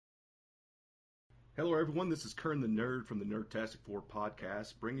Hello, everyone. This is Curn the Nerd from the Nerdtastic 4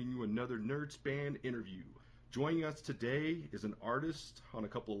 podcast, bringing you another NerdSpan interview. Joining us today is an artist on a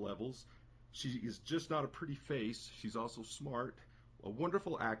couple of levels. She is just not a pretty face, she's also smart, a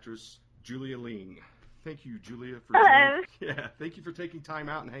wonderful actress, Julia Ling. Thank you, Julia, for Hello. thank you for taking time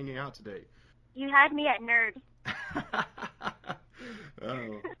out and hanging out today. You had me at nerd.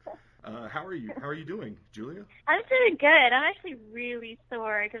 Oh, how are you? How are you doing, Julia? I'm doing good. I'm actually really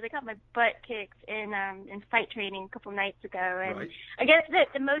sore because I got my butt kicked in fight training a couple nights ago, and Right. I guess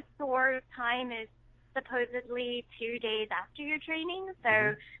that the most sore time is supposedly 2 days after your training.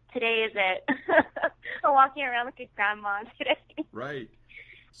 So today is it. I'm walking around like a grandma today. Right.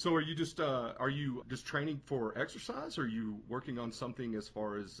 So are you just training for exercise? Or are you working on something as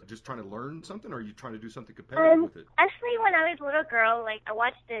far as just trying to learn something? Or are you trying to do something competitive with it? Actually, when I was a little girl, I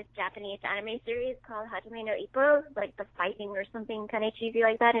watched this Japanese anime series called Hajime no Ippo, like the fighting or something kind of cheesy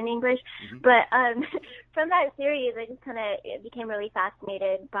like that in English. Mm-hmm. But from that series, I just kind of became really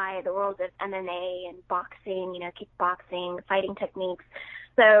fascinated by the world of MMA and boxing, kickboxing, fighting techniques.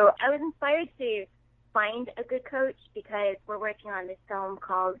 So I was inspired to find a good coach because we're working on this film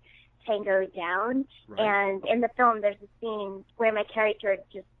called Tango Down. Right. And in the film, there's a scene where my character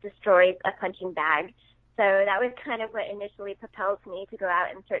just destroys a punching bag. So that was kind of what initially propelled me to go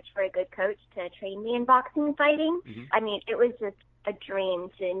out and search for a good coach to train me in boxing and fighting. Mm-hmm. I mean, it was just a dream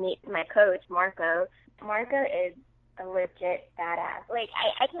to meet my coach, Marco. Marco is a legit badass.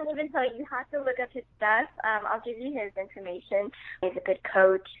 I can't even tell you. You have to look up his stuff. I'll give you his information. He's a good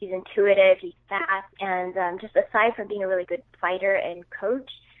coach. He's intuitive. He's fast. And just aside from being a really good fighter and coach,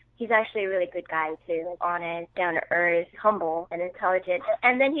 he's actually a really good guy, too. Honest, down-to-earth, humble, and intelligent.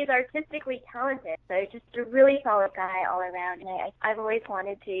 And then he's artistically talented. So just a really solid guy all around. And I've always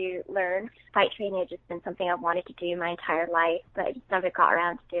wanted to learn. Fight training has just been something I've wanted to do my entire life, but I just never got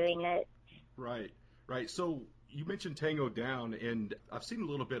around to doing it. Right. So you mentioned Tango Down, and I've seen a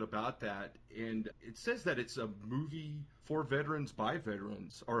little bit about that, and it says that it's a movie for veterans by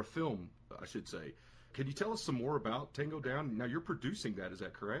veterans, or a film, I should say. Can you tell us some more about Tango Down? Now, you're producing that, is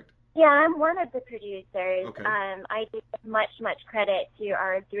that correct? Yeah, I'm one of the producers. Okay. I give much credit to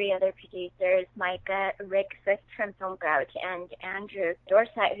our three other producers, Micah, Rick Fifth from Film Grouch, and Andrew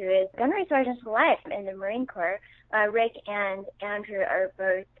Dorsett, who is Gunnery Sergeant Select in the Marine Corps. Rick and Andrew are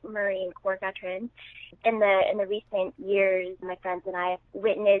both Marine Corps veterans. In the recent years, my friends and I have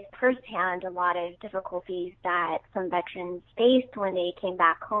witnessed firsthand a lot of difficulties that some veterans faced when they came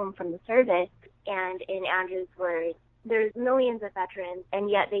back home from the service. And in Andrew's words, there's millions of veterans, and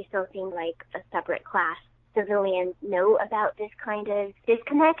yet they still seem like a separate class. Civilians know about this kind of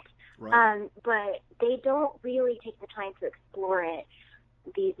disconnect, Right. but they don't really take the time to explore it.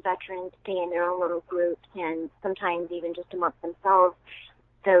 These veterans stay in their own little groups and sometimes even just amongst themselves.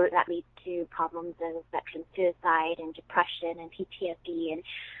 So that leads to problems of veteran suicide and depression and PTSD. And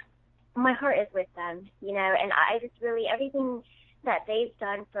my heart is with them, and I just really, everything that they've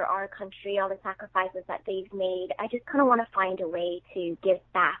done for our country, all the sacrifices that they've made, I just kind of want to find a way to give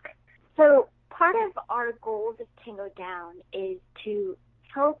back. So part of our goals of Tango Down is to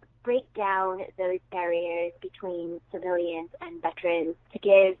help break down those barriers between civilians and veterans, to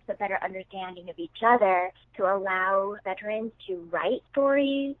give a better understanding of each other, to allow veterans to write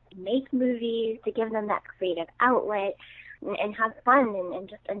stories, make movies, to give them that creative outlet and have fun and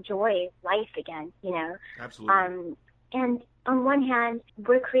just enjoy life again, Absolutely. And on one hand,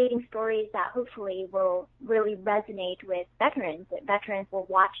 we're creating stories that hopefully will really resonate with veterans, that veterans will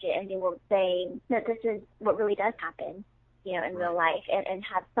watch it and they will say that this is what really does happen, in real life, and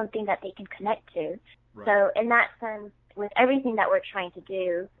have something that they can connect to. Right. So in that sense, with everything that we're trying to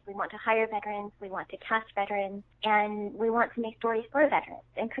do, we want to hire veterans, we want to cast veterans, and we want to make stories for veterans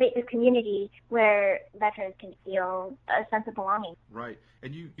and create this community where veterans can feel a sense of belonging. Right.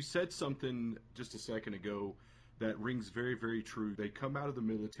 And you said something just a second ago that rings very, very true. They come out of the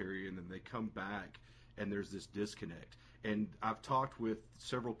military and then they come back and there's this disconnect. And I've talked with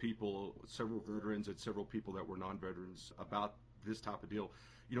several people, several veterans and several people that were non-veterans about this type of deal.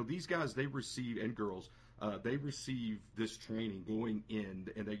 These guys, they receive, and girls, they receive this training going in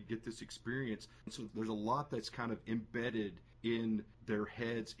and they get this experience. And so there's a lot that's kind of embedded in their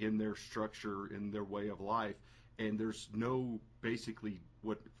heads, in their structure, in their way of life. And there's no, basically,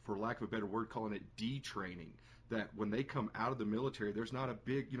 what, for lack of a better word, calling it detraining. That when they come out of the military, there's not a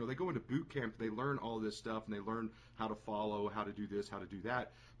big, they go into boot camp, they learn all this stuff, and they learn how to follow, how to do this, how to do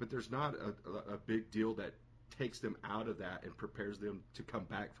that, but there's not a big deal that takes them out of that and prepares them to come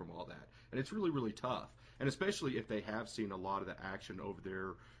back from all that. And it's really, really tough. And especially if they have seen a lot of the action over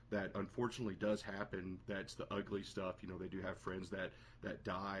there that unfortunately does happen. That's the ugly stuff. They do have friends that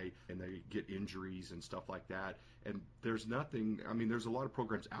die and they get injuries and stuff like that. And there's nothing, there's a lot of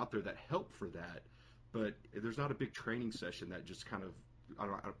programs out there that help for that, but there's not a big training session that just kind of,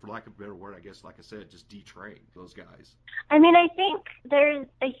 for lack of a better word, I guess, like I said, just detrain those guys. I think there's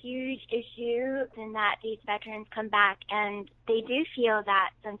a huge issue in that these veterans come back and they do feel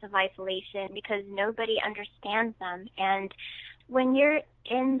that sense of isolation because nobody understands them. And when you're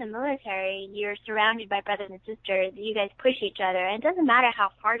in the military, you're surrounded by brothers and sisters. You guys push each other. And it doesn't matter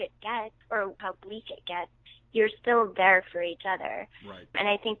how hard it gets or how bleak it gets. You're still there for each other. Right. And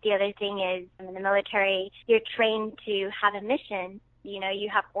I think the other thing is in the military, you're trained to have a mission. You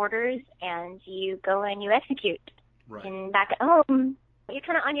have orders and you go and you execute. Right. And back at home, you're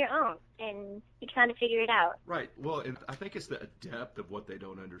kind of on your own and you kind of figure it out. Right. Well, and I think it's the depth of what they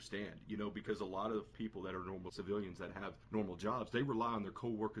don't understand, because a lot of people that are normal civilians that have normal jobs, they rely on their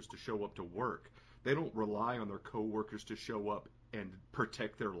coworkers to show up to work. They don't rely on their coworkers to show up and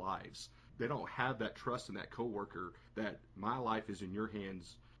protect their lives. They don't have that trust in that coworker that my life is in your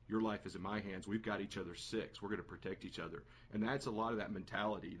hands, your life is in my hands. We've got each other's six. We're going to protect each other. And that's a lot of that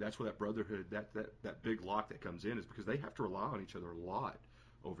mentality. That's where that brotherhood, that big lock that comes in is because they have to rely on each other a lot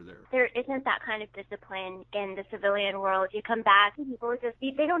over there. There isn't that kind of discipline in the civilian world. You come back and people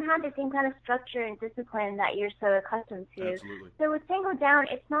they don't have the same kind of structure and discipline that you're so accustomed to. Absolutely. So with Tango Down,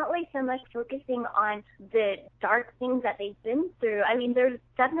 it's not like so much focusing on the dark things that they've been through. There's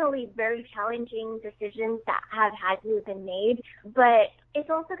definitely very challenging decisions that have had to have been made, but it's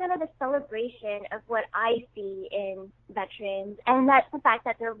also kind of a celebration of what I see in veterans, and that's the fact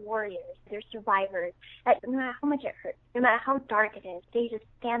that they're warriors, they're survivors, that no matter how much it hurts, no matter how dark it is, they just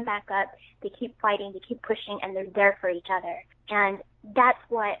stand back up, they keep fighting, they keep pushing, and they're there for each other. And that's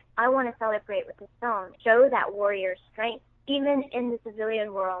what I want to celebrate with this film, show that warrior strength. Even in the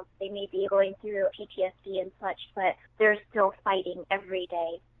civilian world, they may be going through PTSD and such, but they're still fighting every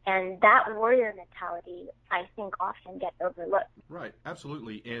day. And that warrior mentality, I think, often gets overlooked. Right,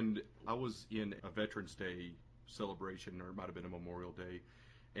 absolutely. And I was in a Veterans Day celebration, or it might have been a Memorial Day,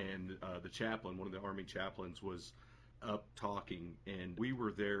 and the chaplain, one of the Army chaplains, was up talking, and we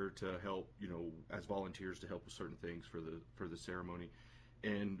were there to help, as volunteers to help with certain things for the ceremony.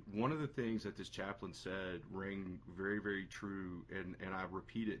 And one of the things that this chaplain said rang very, very true, and I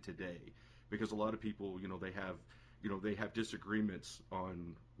repeat it today, because a lot of people, they have disagreements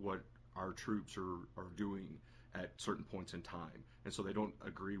on what our troops are doing at certain points in time, and so they don't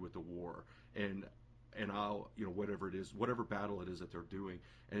agree with the war. And I'll, whatever it is, whatever battle it is that they're doing.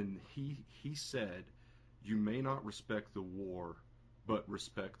 And he said, you may not respect the war, but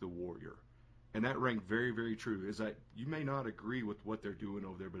respect the warrior. And that rang very, very true, is that you may not agree with what they're doing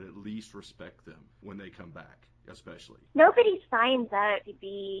over there, but at least respect them when they come back, especially. Nobody signs up to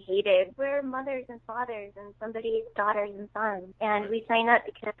be hated. We're mothers and fathers and somebody's daughters and sons. And we sign up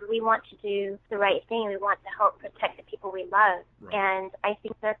because we want to do the right thing. We want to help protect the people we love. Right. And I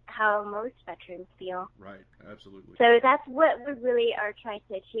think that's how most veterans feel. Right, absolutely. So that's what we really are trying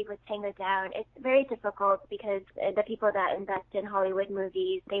to achieve with Tango Down. It's very difficult because the people that invest in Hollywood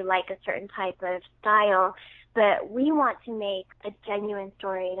movies, they like a certain type of style. But we want to make a genuine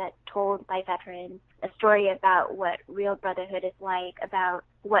story that's told by veterans, a story about what real brotherhood is like, about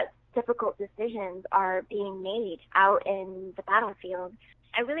what difficult decisions are being made out in the battlefield.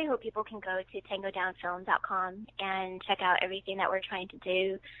 I really hope people can go to tangodownfilm.com and check out everything that we're trying to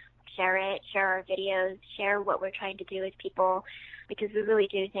do, share it, share our videos, share what we're trying to do with people, because we really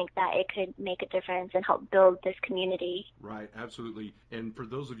do think that it could make a difference and help build this community. Right, absolutely. And for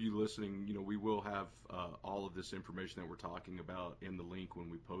those of you listening, we will have all of this information that we're talking about in the link when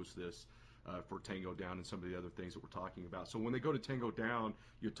we post this for Tango Down and some of the other things that we're talking about. So when they go to Tango Down,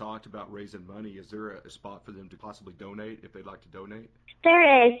 you talked about raising money. Is there a spot for them to possibly donate if they'd like to donate?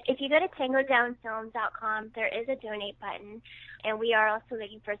 There is. If you go to tangodownfilm.com, there is a donate button, and we are also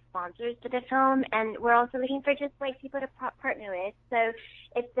looking for sponsors for the film, and we're also looking for just people to partner with. So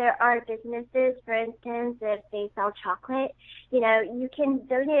if there are businesses, for instance, if they sell chocolate, you can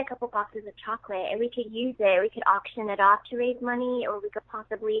donate a couple boxes of chocolate, and we could use it. We could auction it off to raise money, or we could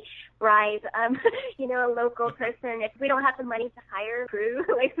possibly bribe, a local person. If we don't have the money to hire a crew,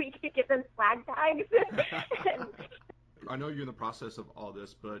 we could give them swag tags. I know you're in the process of all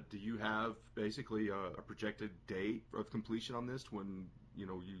this, but do you have basically a projected date of completion on this when you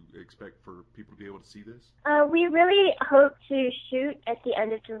expect for people to be able to see this? We really hope to shoot at the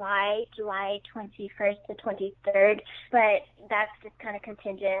end of July 21st to 23rd, but that's just kind of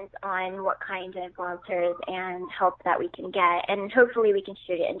contingent on what kind of sponsors and help that we can get. And hopefully we can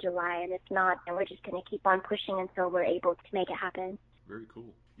shoot it in July, and if not, then we're just going to keep on pushing until we're able to make it happen. Very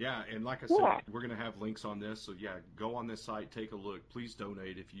cool. Yeah, and like I said, we're going to have links on this. So, yeah, go on this site, take a look. Please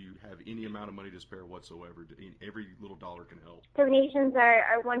donate if you have any amount of money to spare whatsoever. Every little dollar can help. Donations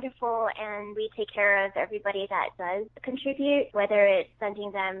are wonderful, and we take care of everybody that does contribute, whether it's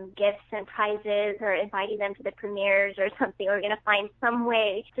sending them gifts and prizes or inviting them to the premieres or something. We're going to find some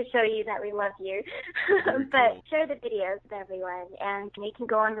way to show you that we love you. But cool. Share the videos with everyone, and you can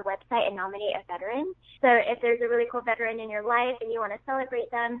go on the website and nominate a veteran. So if there's a really cool veteran in your life and you want to celebrate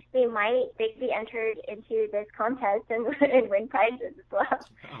them, they might be entered into this contest and win prizes as well.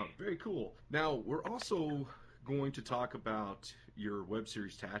 Oh, very cool. Now, we're also going to talk about your web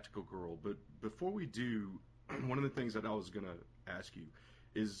series Tactical Girl, but before we do, one of the things that I was going to ask you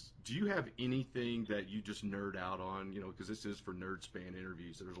is, do you have anything that you just nerd out on? You know, because this is for NerdSpan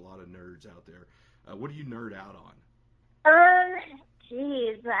interviews. There's a lot of nerds out there. What do you nerd out on?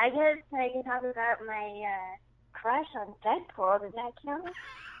 Geez, I guess I can talk about my crush on Deadpool. Does that count?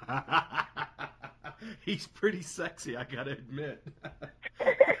 He's pretty sexy, I gotta admit.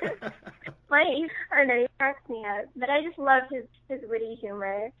 Funny. I don't know, he cracks me up. But I just love his witty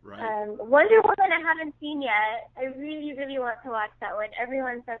humor. Right. Wonder Woman I haven't seen yet. I really, really want to watch that one.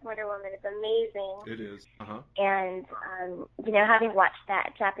 Everyone says Wonder Woman is amazing. It is. Uh-huh. And, having watched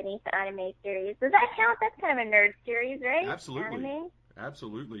that Japanese anime series, does that count? That's kind of a nerd series, right? Absolutely. Anime?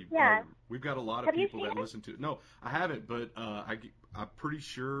 Absolutely. Yeah. We've got a lot of Have people you seen that it? listen to it. No, I haven't, but I'm pretty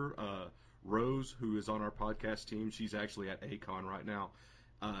sure Rose, who is on our podcast team, she's actually at A-Kon right now.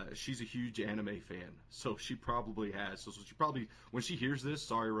 She's a huge anime fan, so she probably has. So she probably, when she hears this,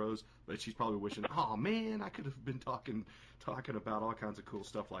 sorry Rose, but she's probably wishing, oh man, I could have been talking about all kinds of cool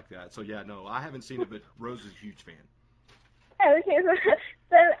stuff like that. So yeah, no, I haven't seen it, but Rose is a huge fan. Okay,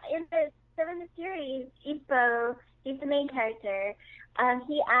 so in the series, Ippo, he's the main character.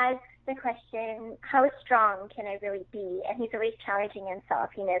 He asks the question, how strong can I really be? And he's always challenging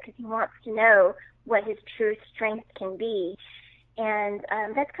himself, because he wants to know what his true strength can be. And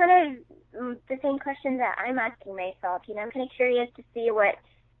that's kind of the same question that I'm asking myself. I'm kind of curious to see what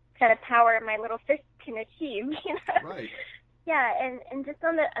kind of power my little fist can achieve. Right. Yeah, and just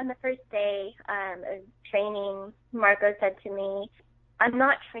on the first day of training, Marco said to me, I'm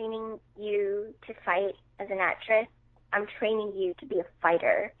not training you to fight as an actress. I'm training you to be a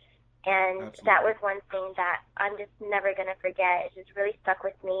fighter. And Absolutely. That was one thing that I'm just never going to forget. It just really stuck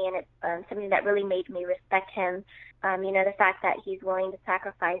with me, and it's something that really made me respect him. The fact that he's willing to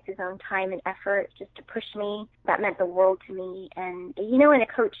sacrifice his own time and effort just to push me, that meant the world to me. And, when a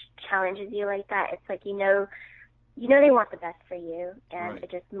coach challenges you like that, it's like, they want the best for you, and Right.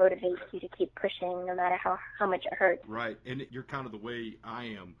 It just motivates you to keep pushing no matter how much it hurts. Right, and you're kind of the way I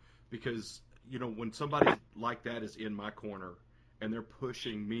am, because, when somebody like that is in my corner and they're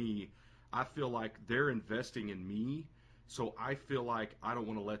pushing me, I feel like they're investing in me, so I feel like I don't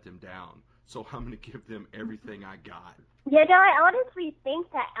want to let them down. So I'm going to give them everything I got. Yeah, no, I honestly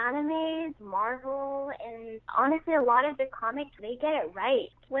think that animes, Marvel, and honestly a lot of the comics, they get it right.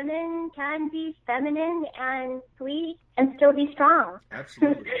 Women can be feminine and sweet and still be strong.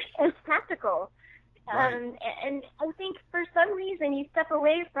 Absolutely. It's practical. Right. And I think for some reason you step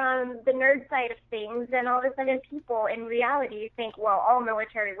away from the nerd side of things, and all of a sudden people in reality think, well, all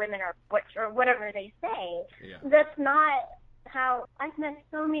military women are butch or whatever they say. Yeah. That's not how I've met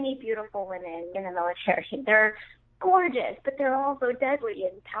so many beautiful women in the military. They're gorgeous, but they're also deadly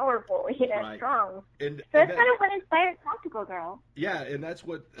and powerful, Right. strong. And So and that's kind of what inspired Tactical Girl. yeah, and that's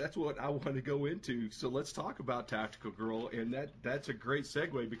what I want to go into. So let's talk about Tactical Girl, and that's a great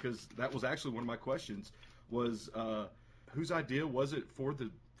segue, because that was actually one of my questions was whose idea was it for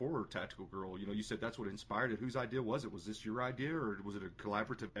Tactical Girl? You said that's what inspired it. Whose idea was it? Was this your idea, or was it a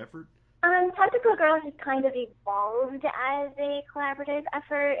collaborative effort? Tactical Girl has kind of evolved as a collaborative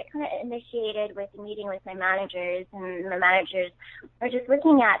effort. It kind of initiated with a meeting with my managers, and my managers are just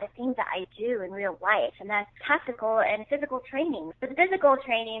looking at the things that I do in real life, and that's tactical and physical training. For the physical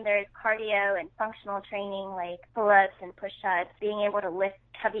training, there's cardio and functional training like pull-ups and push-ups, being able to lift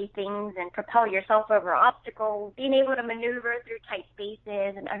heavy things and propel yourself over obstacles, being able to maneuver through tight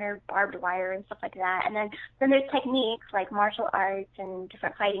spaces and under barbed wire and stuff like that. And then there's techniques like martial arts and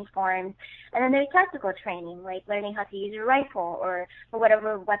different fighting forms. And then there's tactical training, like learning how to use your rifle or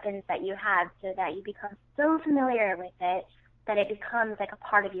whatever weapons that you have, so that you become so familiar with it that it becomes like a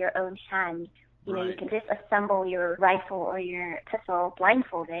part of your own hand. Right. You can disassemble your rifle or your pistol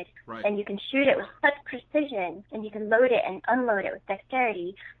blindfolded, Right. and you can shoot it with such precision, and you can load it and unload it with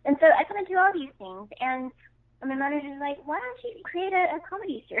dexterity. And so I kind of do all these things, and my manager's like, why don't you create a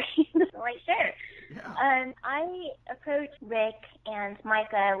comedy series? I'm like, sure. Yeah. I approached Rick, and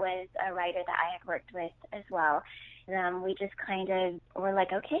Micah was a writer that I had worked with as well. we just kind of were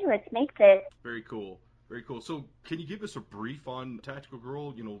like, okay, let's make this. Very cool. Very cool. So can you give us a brief on Tactical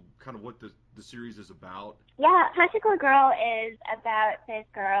Girl, kind of what the series is about? Yeah, Tactical Girl is about this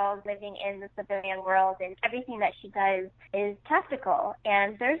girl living in the civilian world, and everything that she does is tactical.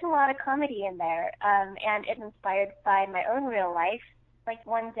 And there's a lot of comedy in there, and it's inspired by my own real life. Like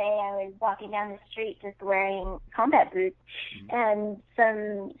one day I was walking down the street just wearing combat boots, and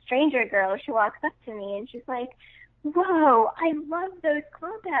some stranger girl, she walks up to me and she's like, "Whoa, I love those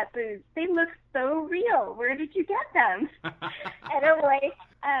combat boots. They look so real. Where did you get them?" And I'm like,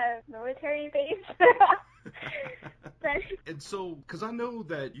 military base. And so, because I know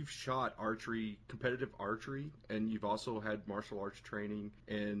that you've shot archery, competitive archery, and you've also had martial arts training,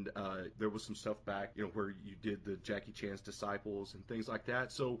 and there was some stuff back, where you did the Jackie Chan's Disciples and things like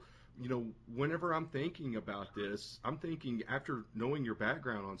that. So, whenever I'm thinking about this, I'm thinking, after knowing your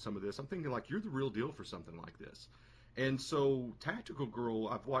background on some of this, I'm thinking like, you're the real deal for something like this. And so Tactical Girl,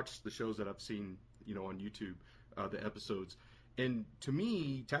 I've watched the shows that I've seen, on YouTube, the episodes. And to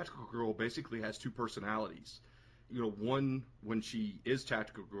me, Tactical Girl basically has two personalities. One when she is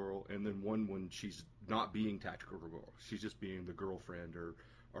Tactical Girl, and then one when she's not being Tactical Girl. She's just being the girlfriend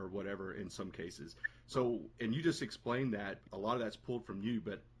or whatever in some cases. So, and you just explained that a lot of that's pulled from you,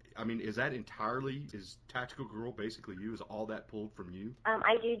 but I mean, is Tactical Girl basically you? Is all that pulled from you?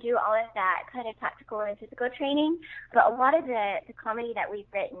 I do all of that kind of tactical and physical training, but a lot of the comedy that we've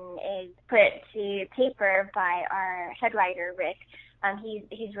written is put to paper by our head writer, Rick.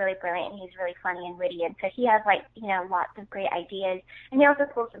 He's really brilliant, and he's really funny and witty, and so he has lots of great ideas, and he also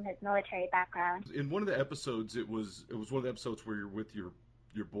pulls from his military background. In one of the episodes, it was one of the episodes where you're with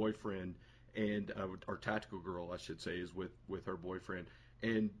your boyfriend, and our Tactical Girl, I should say, is with her boyfriend,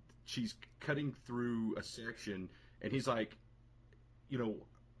 and she's cutting through a section, and he's like,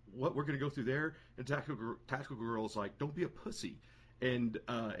 what, we're going to go through there? And Tactical Girl's like, don't be a pussy. And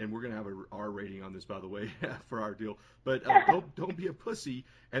we're going to have a R rating on this, by the way, for our deal. But don't be a pussy.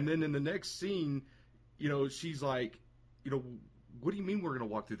 And then in the next scene, she's like, what do you mean we're going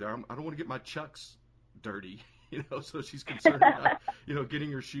to walk through there? I don't want to get my chucks dirty. So she's concerned about,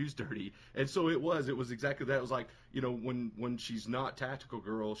 getting her shoes dirty. And so it was exactly that. It was like, when she's not Tactical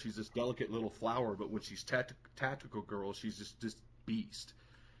Girl, she's this delicate little flower, but when she's Tactical Girl, she's just this beast.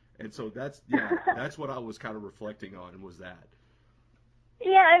 And so that's what I was kind of reflecting on, was that.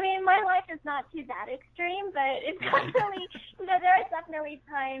 Yeah, I mean, my life is not to that extreme, but it's definitely, there are definitely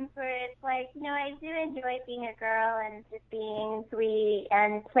times where it's like, I do enjoy being a girl and just being sweet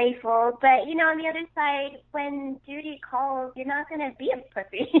and playful, but, on the other side, when duty calls, you're not going to be a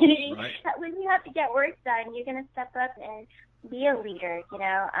pussy. Right. When you have to get work done, you're going to step up and be a leader,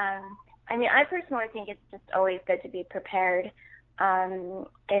 I mean, I personally think it's just always good to be prepared.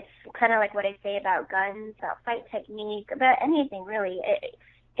 It's kind of like what I say about guns, about fight technique, about anything really.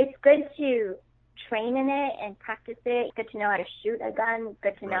 It's good to train in it and practice it. It's good to know how to shoot a gun. It's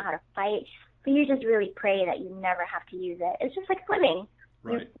good to know how to fight. But you just really pray that you never have to use it. It's just like swimming.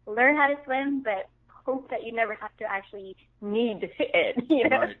 Right. You learn how to swim, but hope that you never have to actually need it.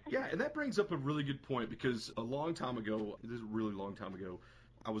 Right. Yeah, and that brings up a really good point, because a long time ago, this is a really long time ago,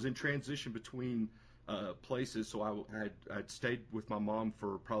 I was in transition between places, so I'd stayed with my mom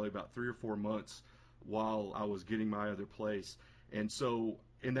for probably about 3 or 4 months while I was getting my other place. And so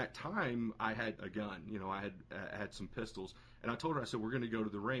in that time, I had a gun. I had some pistols, and I told her, I said, we're going to go to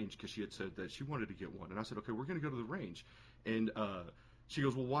the range, because she had said that she wanted to get one. And I said, okay, we're going to go to the range. And she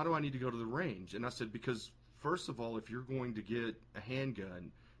goes, well, why do I need to go to the range? And I said, because first of all, if you're going to get a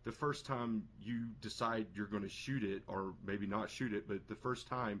handgun, the first time you decide you're going to shoot it, or maybe not shoot it, but the first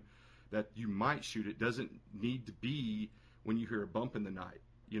time that you might shoot it doesn't need to be when you hear a bump in the night,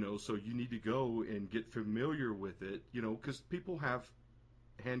 so you need to go and get familiar with it, because people have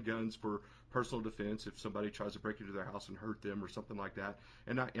handguns for personal defense if somebody tries to break into their house and hurt them or something like that,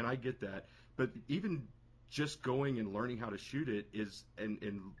 and I get that, but even just going and learning how to shoot it is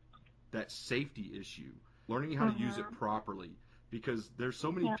and that safety issue, learning how to use it properly. Because there's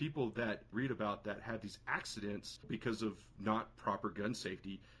so many people that read about that have these accidents because of not proper gun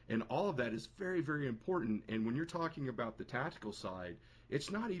safety, and all of that is very, very important. And when you're talking about the tactical side,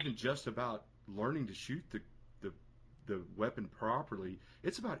 it's not even just about learning to shoot the weapon properly.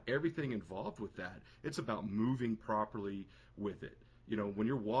 It's about everything involved with that. It's about moving properly with it. When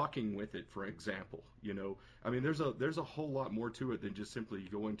you're walking with it, for example, I mean, there's a whole lot more to it than just simply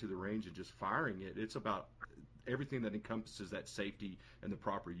going to the range and just firing it. It's about everything that encompasses that safety and the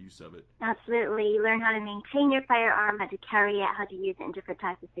proper use of it. Absolutely. You learn how to maintain your firearm, how to carry it, how to use it in different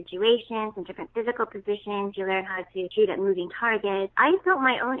types of situations, in different physical positions. You learn how to shoot at moving targets. I built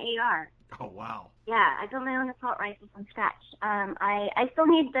my own AR. Oh, wow. Yeah, I built my own assault rifle from scratch. I still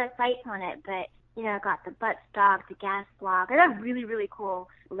need the sights on it, but, I got the buttstock, the gas block. I got a really, really cool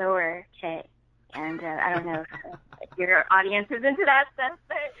lower kit. And I don't know if your audience is into that stuff,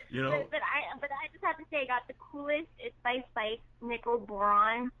 but I just have to say I got the coolest. It's Spice nickel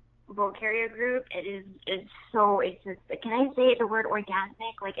boron bolt carrier group. It's just, can I say the word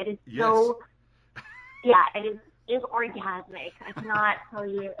orgasmic? Like, it is so, yeah, it is orgasmic. I cannot tell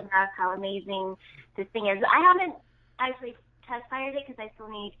you enough how amazing this thing is. I haven't actually test fired it because I still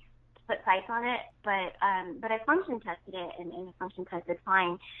need to put sights on it, but I function tested it and it function tested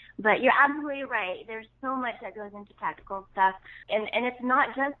fine. But you're absolutely right. There's so much that goes into tactical stuff, and it's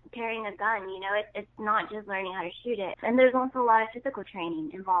not just carrying a gun. It's not just learning how to shoot it, and there's also a lot of physical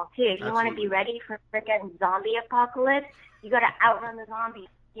training involved too. If you want to be ready for frickin' zombie apocalypse, you got to outrun the zombies.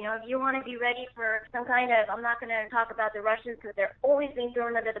 If you want to be ready for some kind of, I'm not going to talk about the Russians because they're always being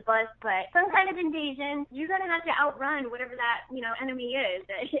thrown under the bus, but some kind of invasion, you're going to have to outrun whatever that, enemy is,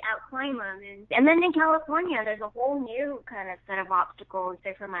 outclimb them. And then in California, there's a whole new kind of set of obstacles.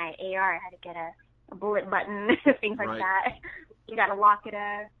 So for my AR, I had to get a bullet button, things like that. You got to lock it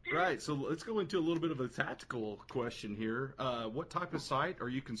up. Right. So let's go into a little bit of a tactical question here. What type of sight are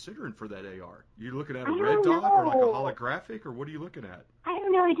you considering for that AR? You looking at a red dot or like a holographic, or what are you looking at? I have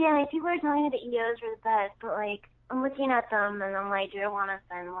no idea. Like, people are telling me the EOs are the best, but like, I'm looking at them and I'm like, do I want to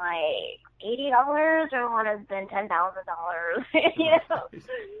spend like $80 or I want to spend $10,000? I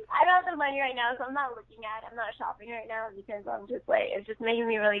don't have the money right now, so I'm not shopping right now because I'm just like, it's just making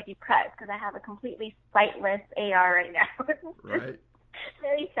me really depressed because I have a completely sightless AR right now. Right.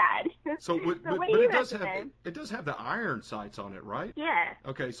 Really sad. So but it does have the iron sights on it, right? Yeah.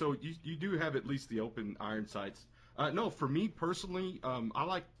 Okay, so you do have at least the open iron sights. No, for me personally,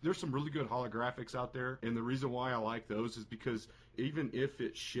 there's some really good holographics out there, and the reason why I like those is because even if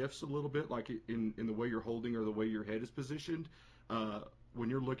it shifts a little bit, like in the way you're holding or the way your head is positioned, when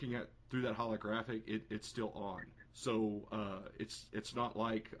you're looking at through that holographic, it's still on. So it's not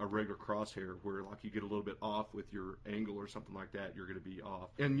like a regular crosshair where like you get a little bit off with your angle or something like that, you're going to be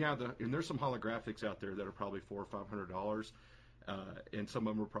off. And and there's some holographics out there that are probably $400 or $500. And some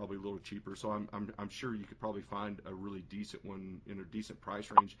of them are probably a little cheaper, so I'm sure you could probably find a really decent one in a decent price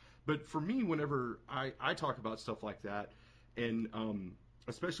range. But for me, whenever I talk about stuff like that, and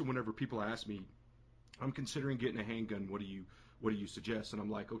especially whenever people ask me, I'm considering getting a handgun, what do you suggest? And I'm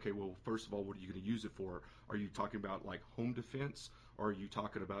like, okay, well, first of all, what are you going to use it for? Are you talking about like home defense, or are you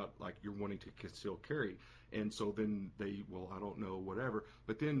talking about like you're wanting to conceal carry? And so then I don't know, whatever.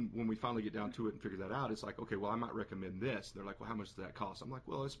 But then when we finally get down to it and figure that out, it's like, okay, well, I might recommend this. They're like, well, how much does that cost? I'm like,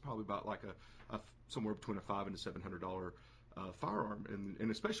 well, it's probably about like a somewhere between a $500 and $700 firearm,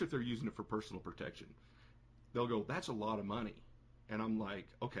 and especially if they're using it for personal protection. They'll go, that's a lot of money. And I'm like,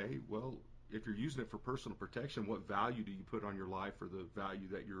 okay, well, if you're using it for personal protection, what value do you put on your life or the value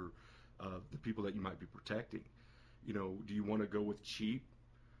that you're the people that you might be protecting? Do you want to go with cheap,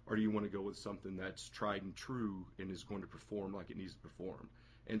 or do you want to go with something that's tried and true and is going to perform like it needs to perform?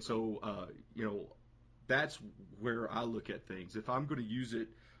 And so, that's where I look at things. If I'm going to use it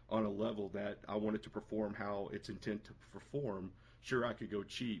on a level that I want it to perform how it's intended to perform, sure, I could go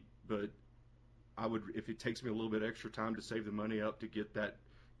cheap, but I would, if it takes me a little bit extra time to save the money up to get that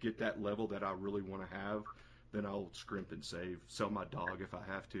level that I really want to have, then I'll scrimp and save, sell my dog if I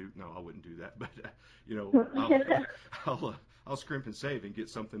have to. No, I wouldn't do that, but I'll scrimp and save and get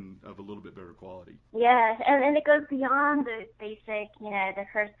something of a little bit better quality. Yeah, and it goes beyond the basic, the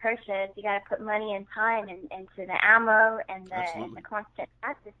first purchase. You got to put money and time into the ammo and the constant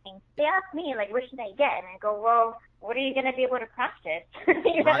practicing. They ask me, like, what should I get? And I go, well, what are you going to be able to practice?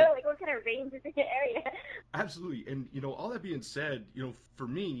 Right. Like, what kind of range is in your area? Absolutely. And, all that being said, for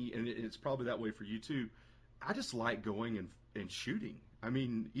me, and it's probably that way for you too, I just like going and shooting. I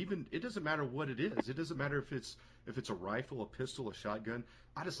mean, even it doesn't matter what it is. It doesn't matter if it's a rifle, a pistol, a shotgun.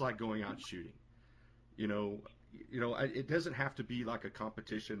 I just like going out and shooting. It doesn't have to be like a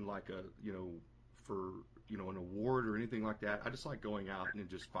competition, like for an award or anything like that. I just like going out and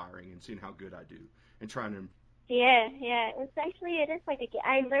just firing and seeing how good I do and trying to. Yeah. It is like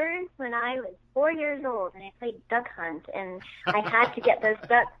I learned when I was 4 years old, and I played duck hunt, and I had to get those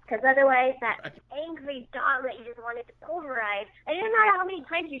ducks because otherwise that angry dog that you just wanted to pulverize. I didn't matter how many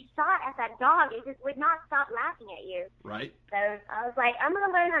times you shot at that dog, it just would not stop laughing at you. Right. So I was like, I'm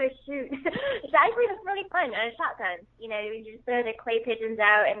gonna learn how to shoot. It's actually just really fun on a shotgun. You just throw the clay pigeons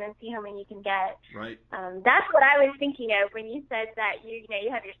out and then see how many you can get. Right. That's what I was thinking of when you said that you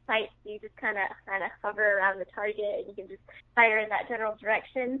have your sights, you just kind of hover around the top target, and you can just fire in that general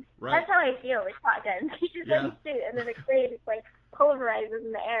direction. Right. That's how I feel with shotguns. You just let me shoot, and then the grenade just like pulverizes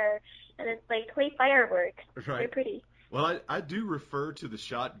in the air, and it's like toy fireworks. Right. They're pretty. Well, I do refer to the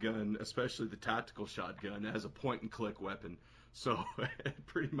shotgun, especially the tactical shotgun, as a point-and-click weapon. So it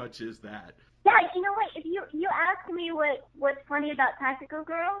pretty much is that. Yeah, you know what? If you ask me what's funny about Tactical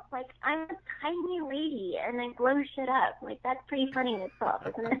Girl, like, I'm a tiny lady and I blow shit up. Like, that's pretty funny in itself,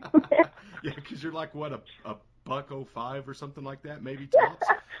 isn't it? Yeah, because you're like, what, a $1.05 or something like that, maybe tops?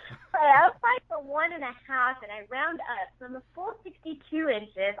 I'm 5'1.5", and I round up, so I'm a full 62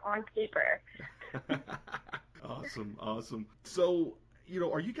 inches on paper. Awesome. So,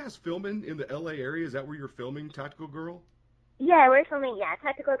 are you guys filming in the LA area? Is that where you're filming Tactical Girl? Yeah, we're filming,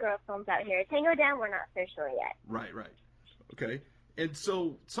 Tactical Girl films out here. Tango Down, we're not so sure yet. Right. Okay. And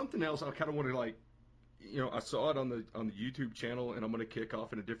so, something else I kind of want to, I saw it on the YouTube channel, and I'm going to kick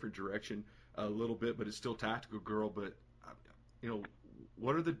off in a different direction a little bit, but it's still Tactical Girl, but,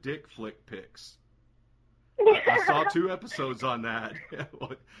 what are the dick flick pics? I saw 2 episodes on that.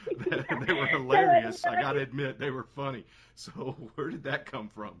 They were hilarious. I got to admit, they were funny. So where did that come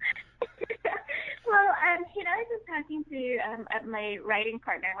from? Well, I was just talking to my writing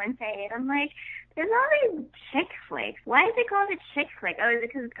partner one day, and I'm like, there's all these chick flicks. Why is it called a chick flick? Oh, is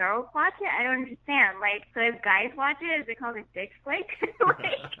it because girls watch it? I don't understand. Like, so if guys watch it, is it called a dick flick?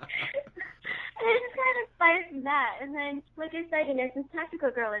 And I just kind of fired from that. And then, like I said, since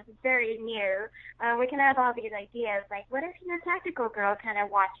Tactical Girl is very new, we can have all these ideas. Like, what if, Tactical Girl kind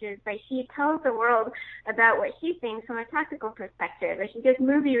of watches, like, she tells the world about what she thinks from a tactical perspective, or she gives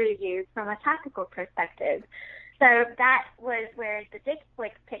movie reviews from a tactical perspective. So that was where the dick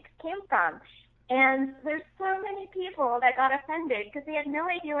flick pics came from. And there's so many people that got offended because they had no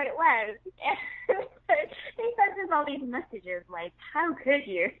idea what it was. And they sent us all these messages like, how could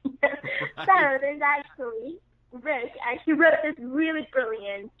you? Right. So there's actually, Rick actually wrote this really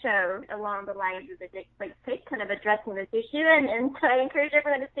brilliant show along the lines of the dick flick pic, kind of addressing this issue. And so I encourage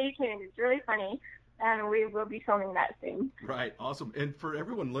everyone to stay tuned. It's really funny. And we will be filming that soon. Right, awesome. And for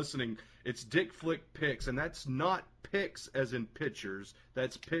everyone listening, it's Dick Flick Pics, and that's not pics as in pictures.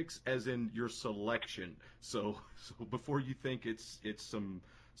 That's pics as in your selection. So before you think it's some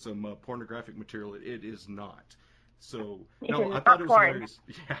pornographic material, it is not. So no, I thought it was hilarious.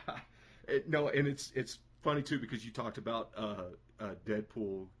 Yeah, and it's funny too because you talked about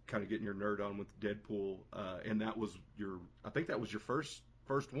Deadpool, kind of getting your nerd on with Deadpool, and that was I think that was your first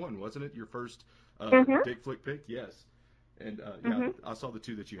one, wasn't it? Your first Dick Flick pic, yes. And I saw the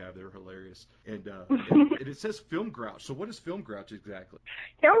 2 that you have. They were hilarious. And it says Film Grouch. So what is Film Grouch exactly?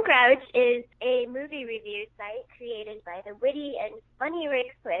 Film Grouch is a movie review site created by the witty and funny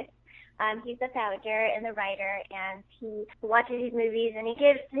Rick Swift. He's the founder and the writer, and he watches these movies and he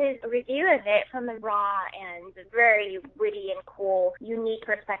gives his review of it from a raw and very witty and cool, unique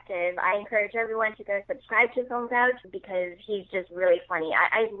perspective. I encourage everyone to go subscribe to Film Grouch because he's just really funny.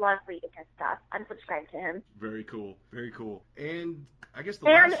 I love reading his stuff. I'm subscribed to him. Very cool. And I guess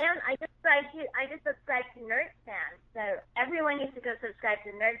and I just subscribed to NerdSpan, so everyone needs to go subscribe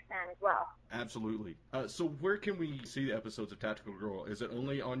to NerdSpan as well. Absolutely. So where can we see the episodes of Tactical Girl? Is it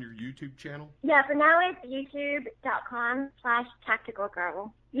only on your YouTube channel? Yeah, for now it's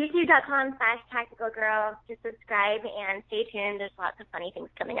youtube.com/tacticalgirl. youtube.com/tacticalgirl. Just subscribe and stay tuned. There's lots of funny things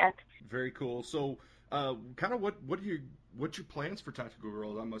coming up. Very cool. So, kind of what's your plans for Tactical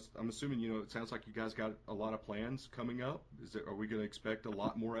Girl? I'm assuming it sounds like you guys got a lot of plans coming up. Are we going to expect a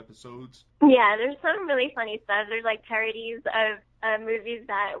lot more episodes? Yeah, there's some really funny stuff. There's like parodies of movies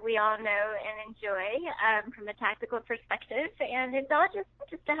that we all know and enjoy from a tactical perspective, and it's all just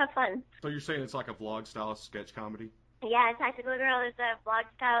to have fun. So you're saying it's like a vlog style sketch comedy? Yeah, Tactical Girl is a vlog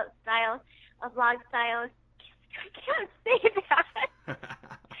style. I can't say that.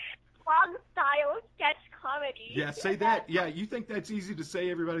 Vlog style sketch comedy. Yeah, say that. Yeah, you think that's easy to say?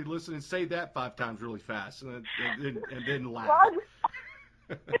 Everybody listening, say that 5 times really fast, and then laugh.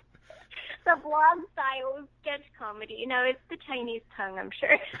 The vlog style sketch comedy. It's the Chinese tongue, I'm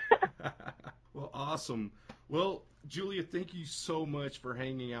sure. Well, awesome. Well, Julia, thank you so much for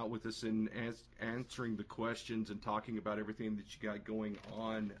hanging out with us and answering the questions and talking about everything that you got going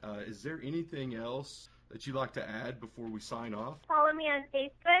on. Is there anything else that you'd like to add before we sign off? Follow me on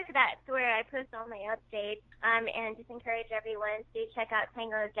Facebook. That's where I post all my updates. And just encourage everyone to check out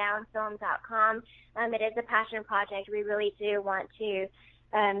TangoDownFilm.com. It is a passion project. We really do want to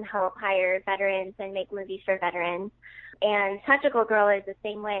help hire veterans and make movies for veterans. And Tactical Girl is the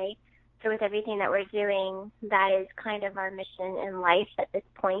same way. So with everything that we're doing, that is kind of our mission in life at this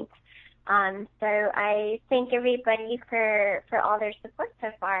point. So I thank everybody for all their support so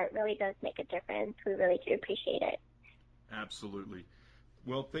far. It really does make a difference. We really do appreciate it. Absolutely.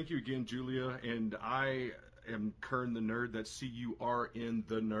 Well, thank you again, Julia. And I am Curn the Nerd. That's CURN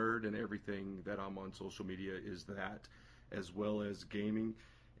the Nerd, and everything that I'm on social media is that, as well as gaming.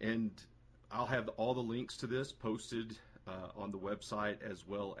 And I'll have all the links to this posted on the website, as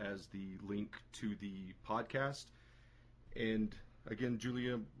well as the link to the podcast. And again,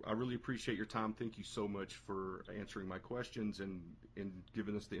 Julia, I really appreciate your time. Thank you so much for answering my questions and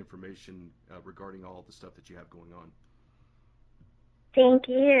giving us the information regarding all the stuff that you have going on. Thank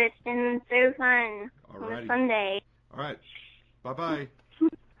you. It's been so fun on a Sunday. All right. Bye-bye.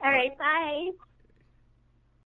 All right. Bye.